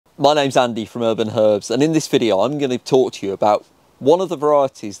My name's Andy from Urban Herbs, and in this video I'm going to talk to you about one of the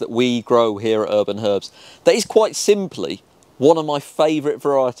varieties that we grow here at Urban Herbs that is quite simply one of my favourite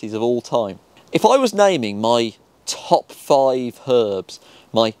varieties of all time. If I was naming my top 5 herbs,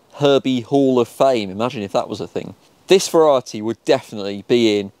 my Herbie Hall of Fame, imagine if that was a thing, this variety would definitely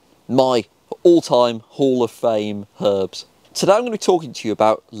be in my all-time Hall of Fame herbs. Today I'm going to be talking to you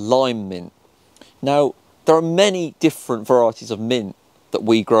about lime mint. Now, there are many different varieties of mint that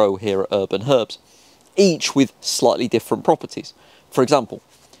we grow here at Urban Herbs, each with slightly different properties. For example,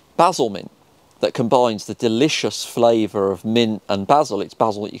 basil mint, that combines the delicious flavour of mint and basil. It's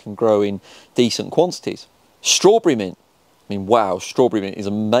basil that you can grow in decent quantities. Strawberry mint, I mean, wow, strawberry mint is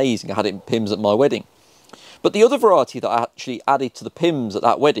amazing. I had it in Pimms at my wedding. But the other variety that I actually added to the Pimms at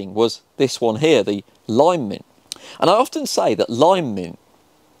that wedding was this one here, the lime mint. And I often say that lime mint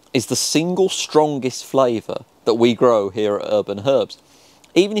is the single strongest flavour that we grow here at Urban Herbs.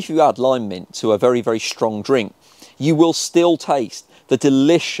 Even if you add lime mint to a very, very strong drink, you will still taste the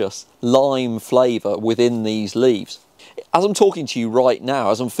delicious lime flavour within these leaves. As I'm talking to you right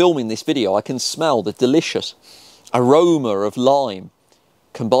now, as I'm filming this video, I can smell the delicious aroma of lime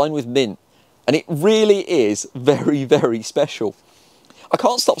combined with mint, and it really is very, very special. I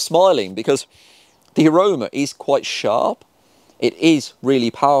can't stop smiling because the aroma is quite sharp. It is really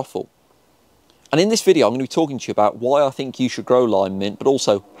powerful. And in this video, I'm going to be talking to you about why I think you should grow lime mint, but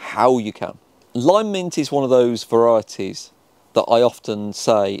also how you can. Lime mint is one of those varieties that I often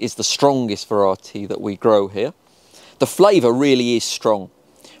say is the strongest variety that we grow here. The flavour really is strong.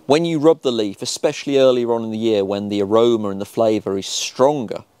 When you rub the leaf, especially earlier on in the year when the aroma and the flavour is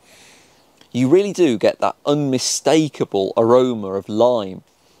stronger, you really do get that unmistakable aroma of lime.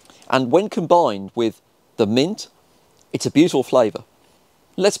 And when combined with the mint, it's a beautiful flavour.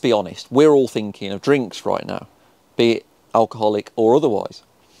 Let's be honest, we're all thinking of drinks right now, be it alcoholic or otherwise.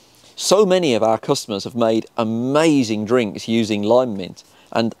 So many of our customers have made amazing drinks using lime mint,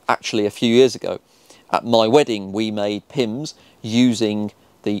 and actually a few years ago at my wedding we made Pimms using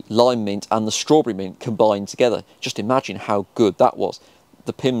the lime mint and the strawberry mint combined together. Just imagine how good that was.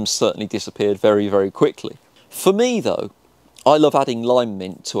 The Pimms certainly disappeared very, very quickly. For me though, I love adding lime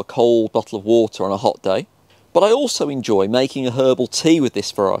mint to a cold bottle of water on a hot day. But I also enjoy making a herbal tea with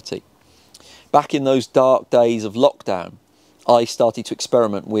this variety. Back in those dark days of lockdown, I started to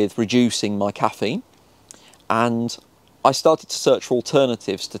experiment with reducing my caffeine, and I started to search for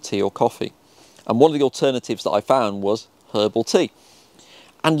alternatives to tea or coffee. And one of the alternatives that I found was herbal tea.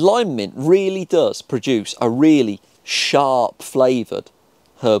 And lime mint really does produce a really sharp flavoured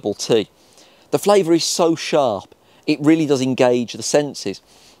herbal tea. The flavour is so sharp, it really does engage the senses.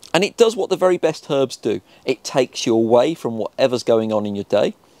 And it does what the very best herbs do. It takes you away from whatever's going on in your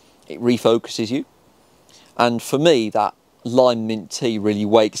day. It refocuses you. And for me, that lime mint tea really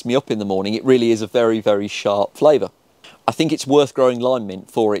wakes me up in the morning. It really is a very, very sharp flavour. I think it's worth growing lime mint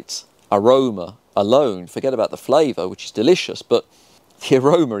for its aroma alone. Forget about the flavour, which is delicious, but the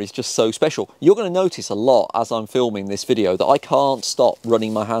aroma is just so special. You're going to notice a lot as I'm filming this video that I can't stop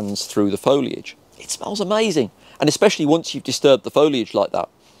running my hands through the foliage. It smells amazing. And especially once you've disturbed the foliage like that,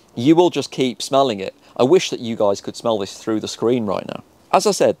 you will just keep smelling it. I wish that you guys could smell this through the screen right now. As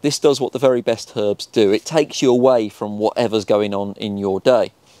I said, this does what the very best herbs do. It takes you away from whatever's going on in your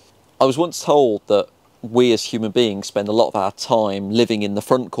day. I was once told that we as human beings spend a lot of our time living in the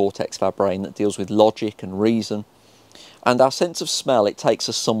front cortex of our brain that deals with logic and reason. And our sense of smell, it takes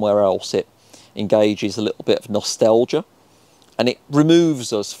us somewhere else. It engages a little bit of nostalgia. And it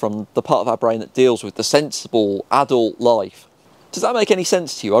removes us from the part of our brain that deals with the sensible adult life. Does that make any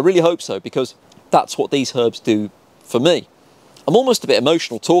sense to you? I really hope so, because that's what these herbs do for me. I'm almost a bit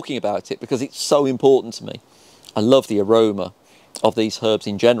emotional talking about it because it's so important to me. I love the aroma of these herbs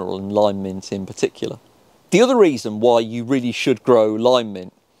in general and lime mint in particular. The other reason why you really should grow lime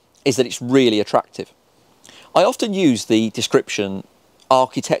mint is that it's really attractive. I often use the description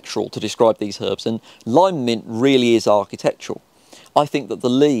architectural to describe these herbs, and lime mint really is architectural. I think that the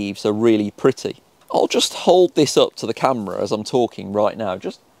leaves are really pretty. I'll just hold this up to the camera as I'm talking right now.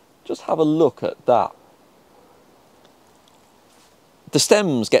 Just have a look at that. The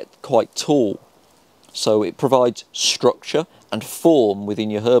stems get quite tall, so it provides structure and form within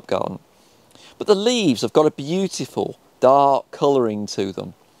your herb garden. But the leaves have got a beautiful dark colouring to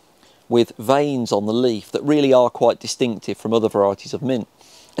them, with veins on the leaf that really are quite distinctive from other varieties of mint,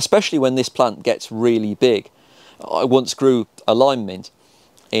 especially when this plant gets really big. I once grew a lime mint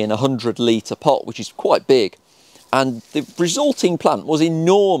in a 100-litre pot, which is quite big, and the resulting plant was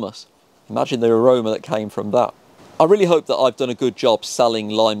enormous. Imagine the aroma that came from that. I really hope that I've done a good job selling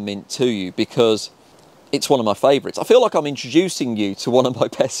lime mint to you, because It's one of my favourites. I feel like I'm introducing you to one of my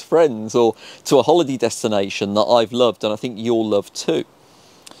best friends or to a holiday destination that I've loved and I think you'll love too.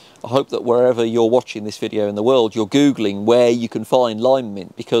 I hope that wherever you're watching this video in the world, you're Googling where you can find lime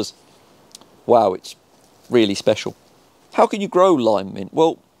mint because, wow, it's really special. How can you grow lime mint?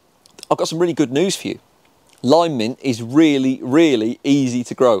 Well, I've got some really good news for you. Lime mint is really, really easy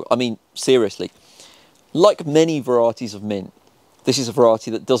to grow. I mean, seriously. Like many varieties of mint, this is a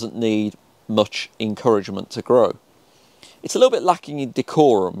variety that doesn't need much encouragement to grow. It's a little bit lacking in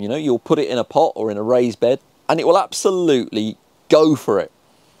decorum, you know. You'll put it in a pot or in a raised bed and it will absolutely go for it.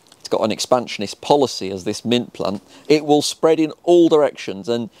 It's got an expansionist policy as this mint plant. It will spread in all directions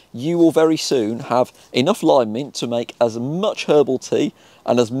and you will very soon have enough lime mint to make as much herbal tea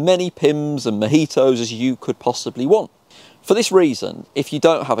and as many Pimms and mojitos as you could possibly want. For this reason, if you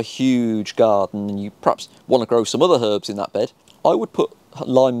don't have a huge garden and you perhaps want to grow some other herbs in that bed, I would put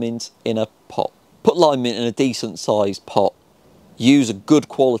lime mint in a pot. Put lime mint in a decent sized pot. Use a good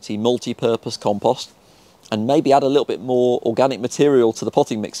quality multi-purpose compost and maybe add a little bit more organic material to the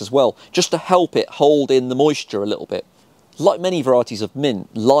potting mix as well, just to help it hold in the moisture a little bit. Like many varieties of mint,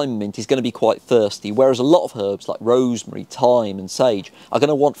 lime mint is going to be quite thirsty, whereas a lot of herbs like rosemary, thyme and sage are going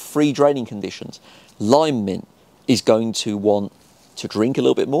to want free draining conditions. Lime mint is going to want to drink a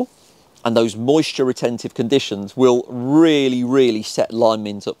little bit more, and those moisture retentive conditions will really, really set lime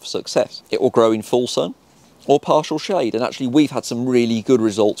mint up for success. It will grow in full sun or partial shade, and actually we've had some really good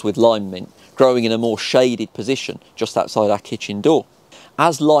results with lime mint growing in a more shaded position just outside our kitchen door.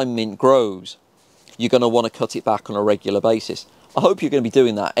 As lime mint grows, you're going to want to cut it back on a regular basis. I hope you're going to be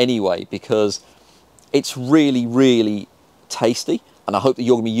doing that anyway because it's really, really tasty, and I hope that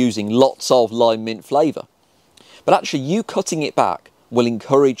you're going to be using lots of lime mint flavour. But actually, you cutting it back will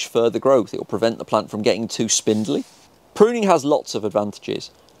encourage further growth. It will prevent the plant from getting too spindly. Pruning has lots of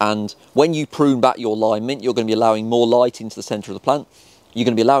advantages, and when you prune back your lime mint, you're going to be allowing more light into the centre of the plant. You're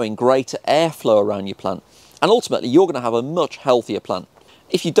going to be allowing greater airflow around your plant, and ultimately you're going to have a much healthier plant.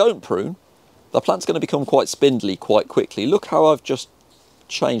 If you don't prune, the plant's going to become quite spindly quite quickly. Look how I've just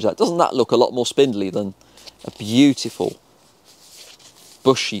changed that. Doesn't that look a lot more spindly than a beautiful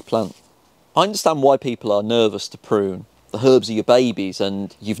bushy plant? I understand why people are nervous to prune. The herbs are your babies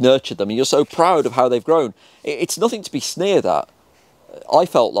and you've nurtured them and you're so proud of how they've grown. It's nothing to be sneered at. I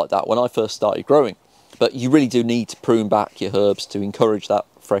felt like that when I first started growing, but you really do need to prune back your herbs to encourage that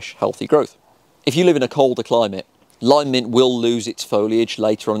fresh, healthy growth. If you live in a colder climate, lime mint will lose its foliage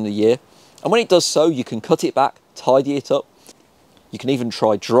later on in the year, and when it does so, you can cut it back, tidy it up. You can even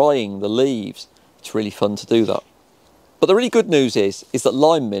try drying the leaves. It's really fun to do that. But the really good news is that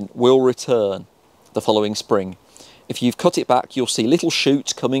lime mint will return the following spring. If you've cut it back, you'll see little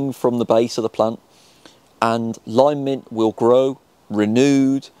shoots coming from the base of the plant, and lime mint will grow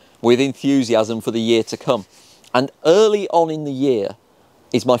renewed with enthusiasm for the year to come. And early on in the year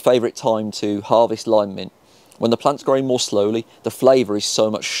is my favourite time to harvest lime mint. When the plant's growing more slowly, the flavour is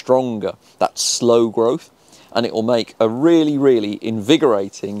so much stronger, that slow growth, and it will make a really, really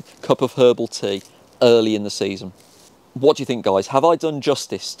invigorating cup of herbal tea early in the season. What do you think, guys? Have I done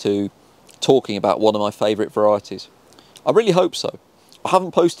justice to talking about one of my favourite varieties? I really hope so. I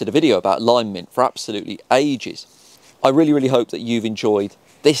haven't posted a video about lime mint for absolutely ages. I really, really hope that you've enjoyed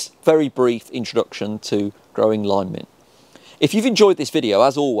this very brief introduction to growing lime mint. If you've enjoyed this video,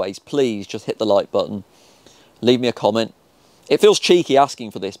 as always, please just hit the like button, leave me a comment. It feels cheeky asking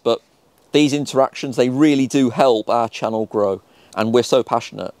for this, but these interactions, they really do help our channel grow, and we're so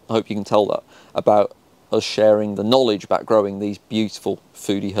passionate, I hope you can tell that, about us sharing the knowledge about growing these beautiful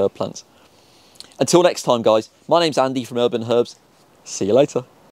foodie herb plants. Until next time, guys, my name's Andy from Urban Herbs. See you later.